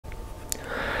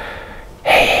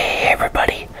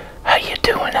everybody, how you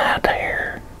doing out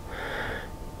there?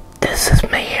 This is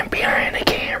man behind the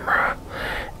camera,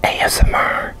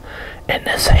 ASMR, and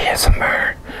this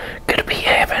ASMR gonna be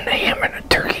having ham and a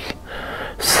turkey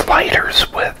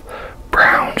sliders with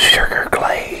brown sugar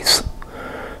glaze.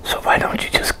 So why don't you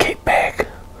just kick back,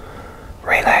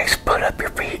 relax, put up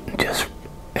your feet, and just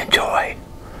enjoy.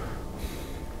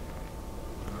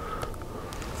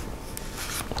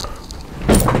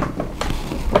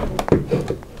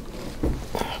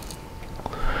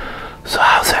 So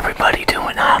how's everybody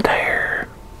doing out there?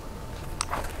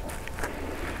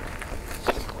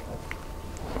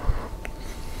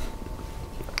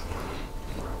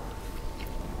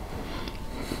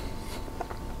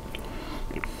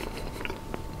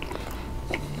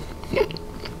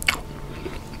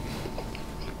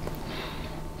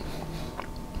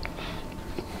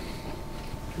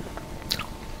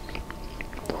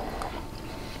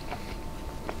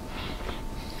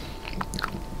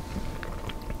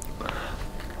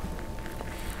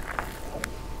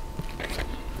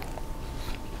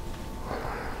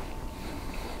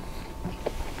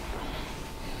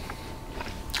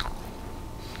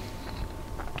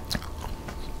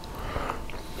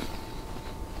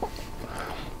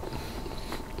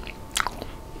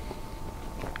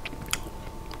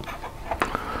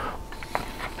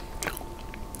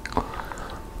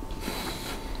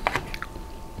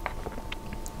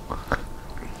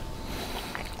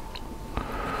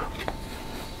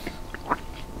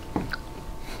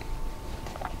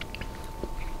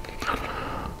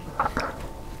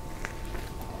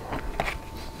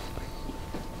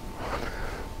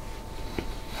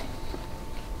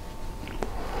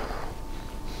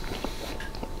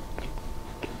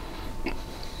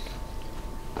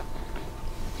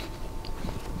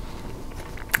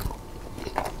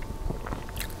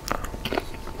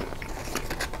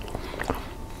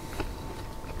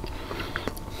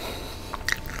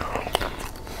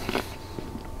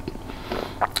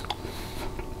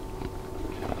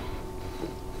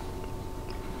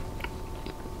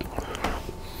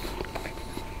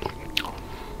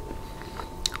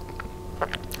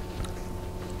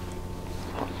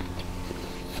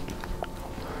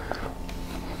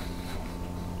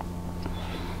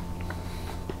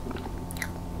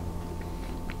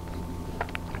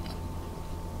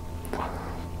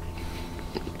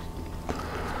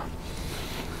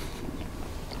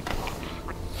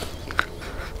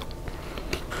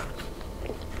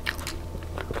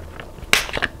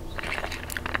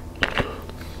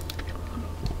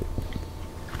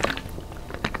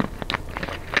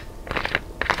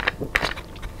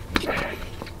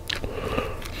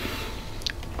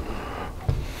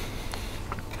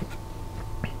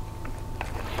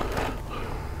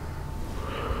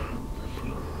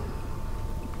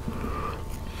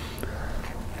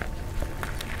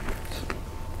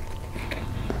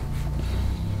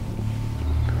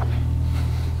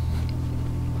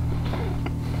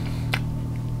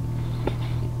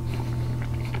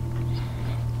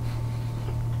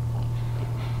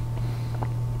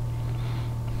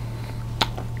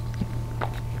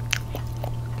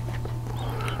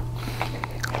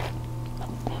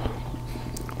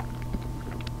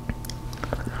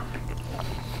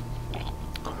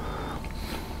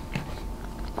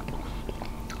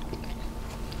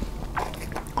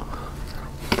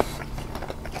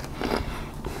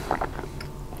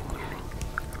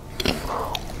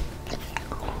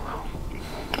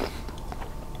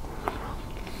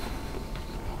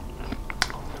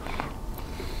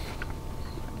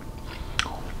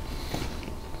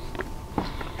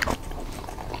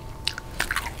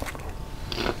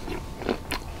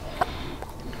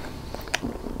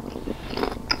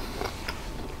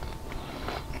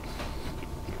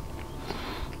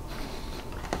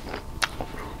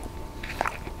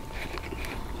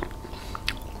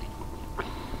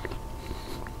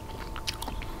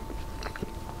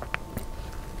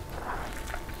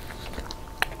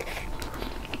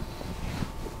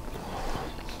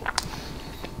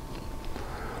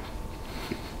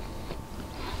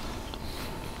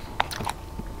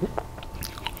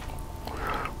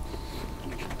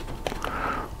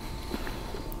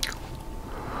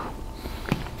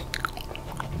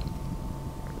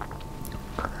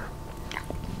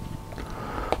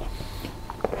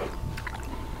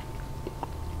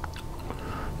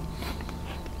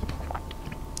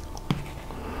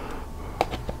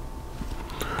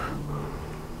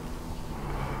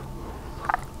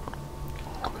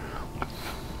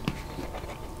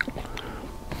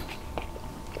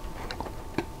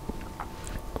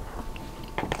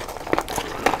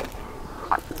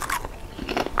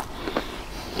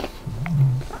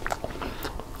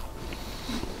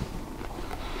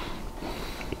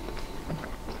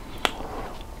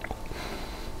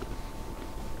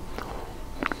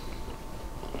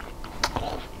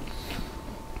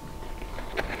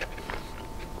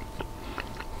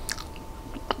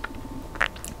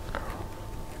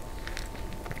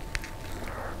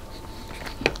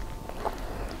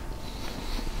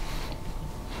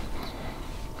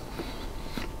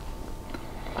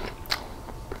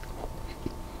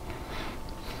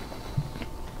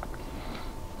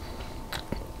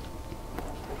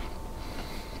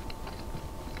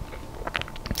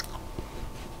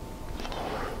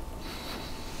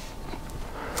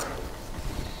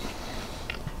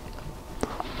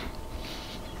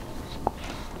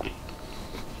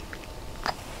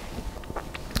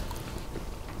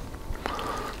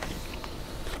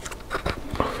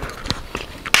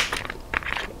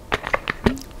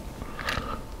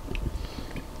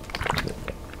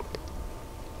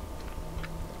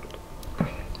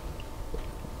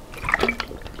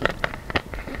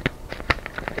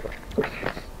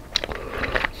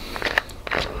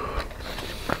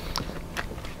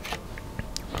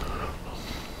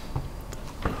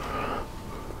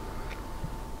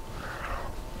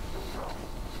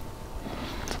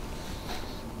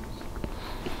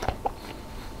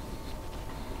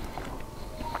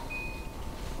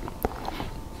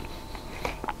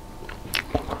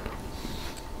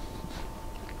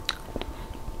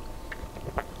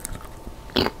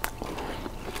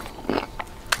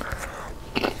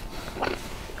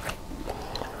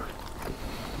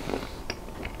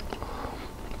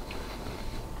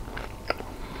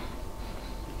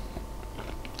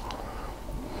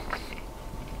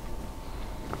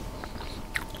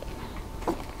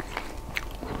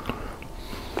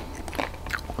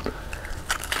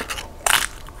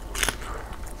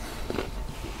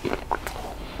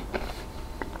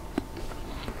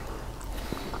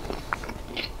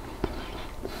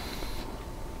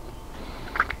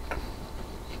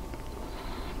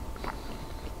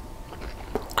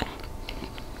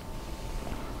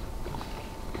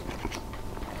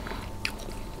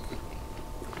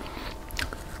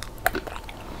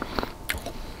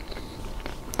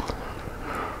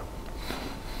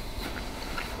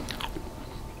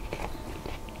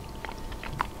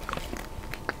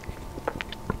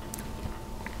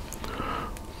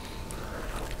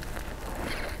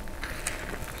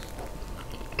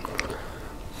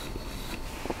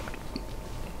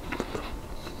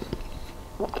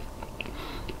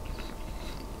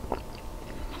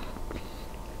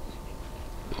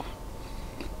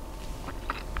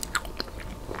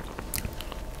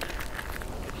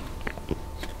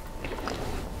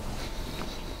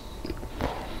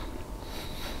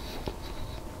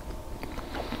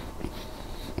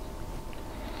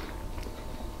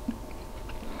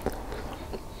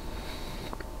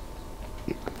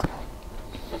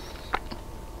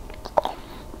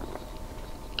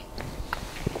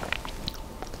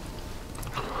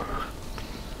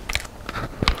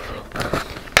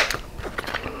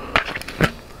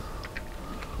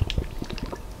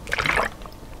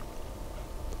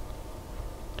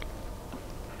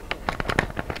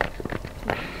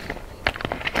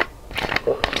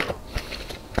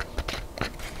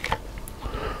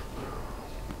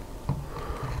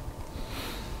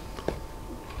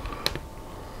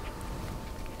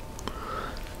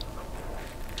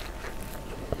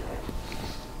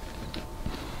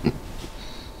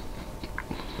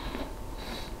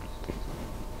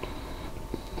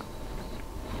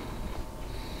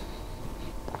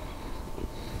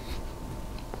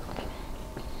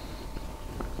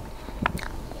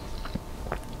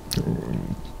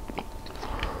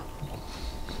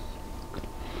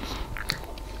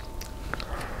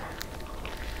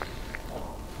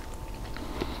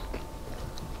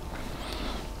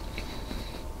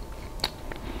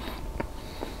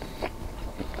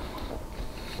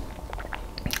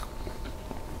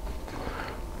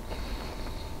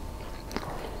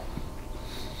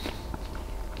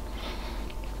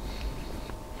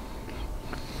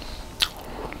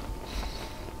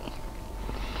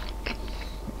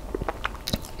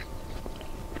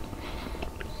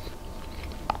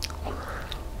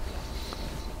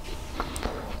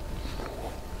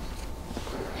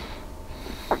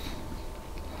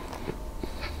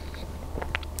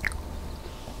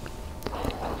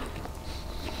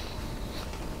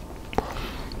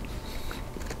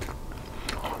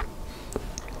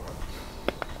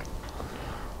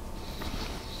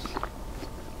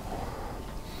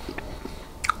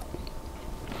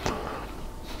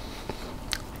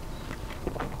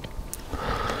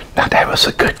 us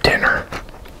a good dinner.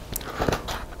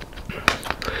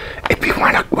 If you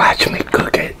want to watch me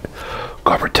cook it,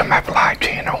 go over to my vlog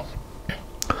channel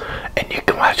and you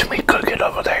can watch me cook it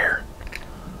over there.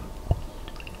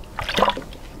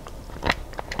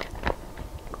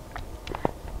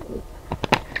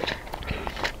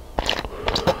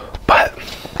 But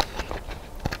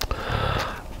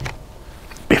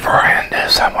before I end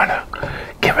this, I want to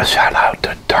give a shout out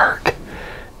to Dark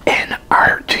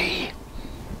NRG.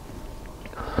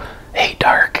 Hey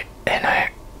Dark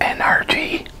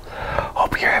NRG,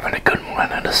 hope you're having a good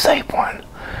one and a safe one,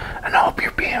 and I hope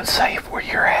you're being safe where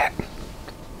you're at.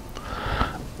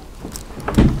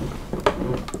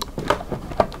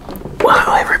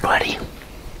 Well, everybody,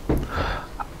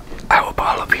 I hope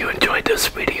all of you enjoyed this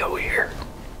video here.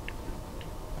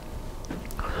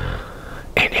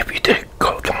 And if you did,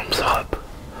 go thumbs up.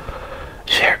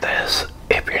 Share this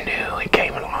if you're new and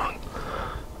came along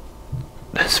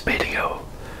this video.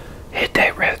 Hit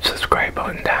that red subscribe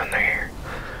button down there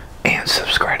and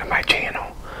subscribe to my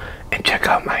channel and check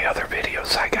out my other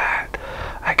videos I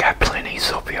got plenty,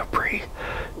 so feel free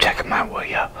check them out, will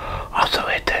ya? Also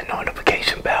hit that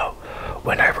notification bell.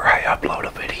 Whenever I upload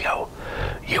a video,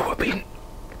 you will be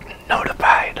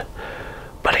notified.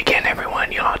 But again,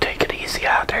 everyone, you all take it easy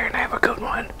out there and have a good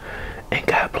one, and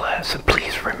God bless. And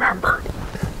please remember,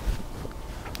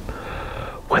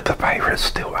 with the virus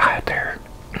still out there,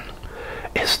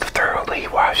 is to thoroughly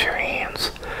wash your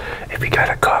hands. If you got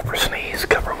a cough or sneeze,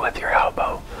 cover with your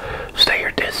elbow. Stay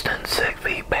your distance 6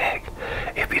 feet back.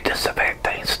 If you disinfect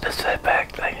things,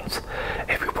 disinfect things.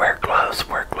 If you wear gloves,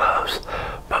 wear gloves.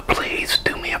 But please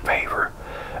do me a favor.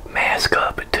 Mask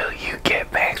up until you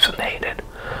get vaccinated.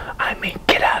 I mean,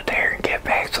 get out there and get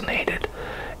vaccinated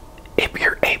if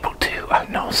you're able to. I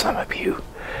know some of you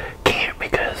can't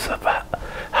because of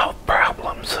health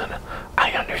problems, and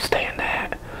I understand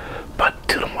that. But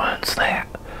to the ones that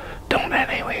don't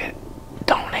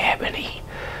have any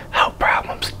health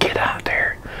problems, get out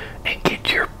there and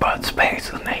get your butts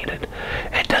vaccinated.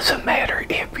 It doesn't matter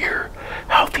if you're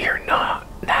healthy or not.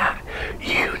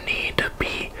 You need to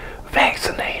be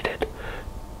vaccinated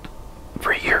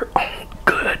for your own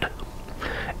good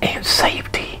and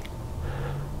safety.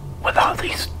 With all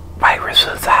these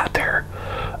viruses out there,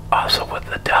 also with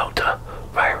the Delta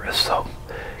virus, so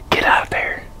get out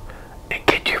there and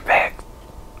get your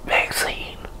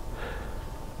vaccine.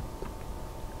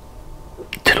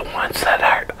 To the ones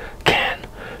that can,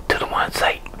 to the ones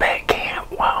that can't,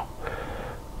 well,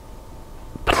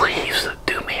 please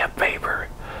do me a favor.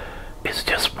 It's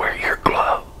just wear your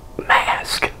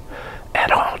mask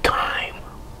at all time.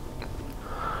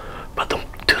 But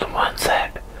to the ones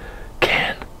that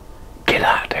can, get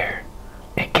out there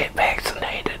and get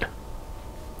vaccinated.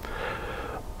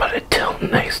 But until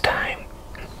next time,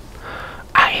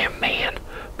 I am man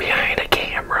behind a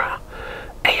camera,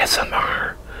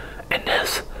 ASMR, and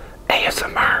this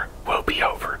ASMR will be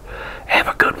over. Have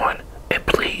a good one, and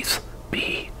please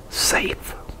be safe.